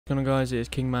What's going on, guys? It is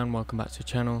Kingman. Welcome back to the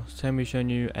channel. Today I'm showing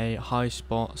you a high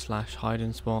spot slash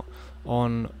hiding spot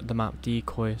on the map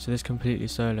Decoy. So this is completely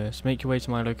solo. So make your way to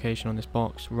my location on this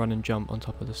box, run and jump on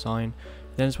top of the sign.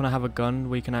 Then just want to have a gun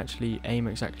where you can actually aim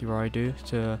exactly where I do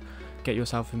to get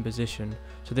yourself in position.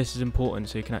 So this is important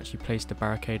so you can actually place the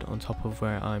barricade on top of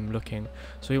where I'm looking.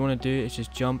 So what you want to do is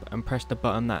just jump and press the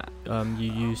button that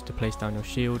you use to place down your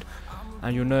shield.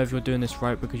 And you'll know if you're doing this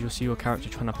right because you'll see your character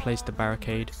trying to place the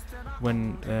barricade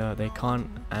when they can't.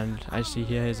 And as you see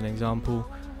here, here's an example.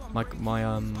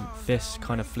 My fists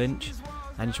kind of flinch,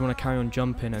 and you just want to carry on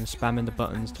jumping and spamming the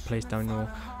buttons to place down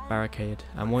your barricade.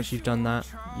 And once you've done that,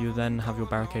 you then have your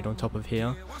barricade on top of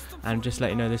here. And just to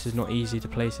let you know, this is not easy to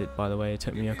place it, by the way. It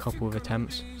took me a couple of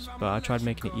attempts, but I tried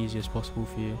making it easy as possible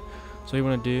for you. So what you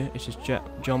want to do is just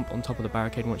jump on top of the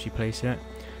barricade once you place it.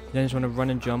 You then just want to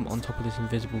run and jump on top of this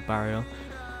invisible barrier.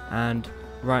 And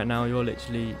right now you're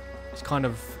literally, it's kind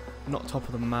of not top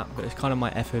of the map, but it's kind of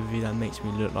my FOV that makes me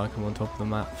look like I'm on top of the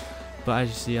map. But as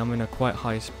you see, I'm in a quite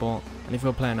high spot, and if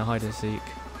you're playing a hide and seek,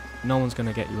 no one's going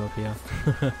to get you up here.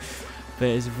 But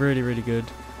it's really good.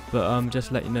 But just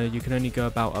to let you know, you can only go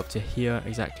about up to here,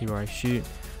 exactly where I shoot,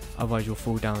 otherwise you'll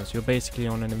fall down. So you're basically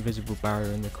on an invisible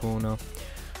barrier in the corner.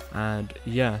 And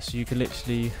yeah, so you can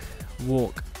literally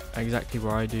walk exactly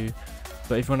where I do.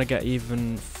 But if you want to get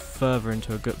even further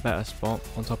into a better spot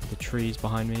on top of the trees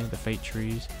behind me, the fake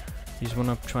trees, you just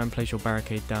want to try and place your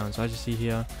barricade down. So as you see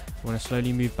here, you want to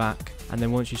slowly move back, and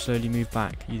then once you slowly move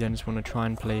back, you then just want to try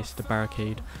and place the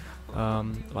barricade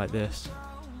like this.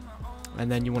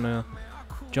 And then you want to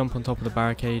jump on top of the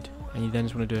barricade, and you then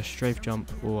just want to do a strafe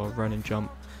jump or a run and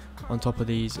jump on top of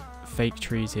these fake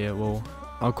trees here. Well,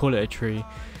 I'll call it a tree.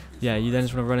 Yeah, you then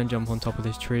just want to run and jump on top of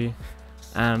this tree,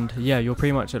 and yeah, you're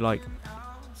pretty much at like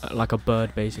a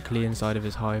bird basically inside of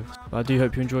his hive. But I do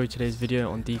hope you enjoyed today's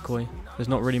video on Decoy. There's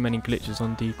not really many glitches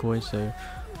on Decoy, so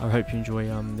I hope you enjoy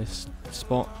this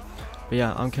spot. But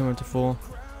yeah, I'm Kingman24.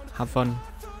 Have fun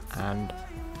and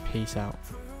peace out.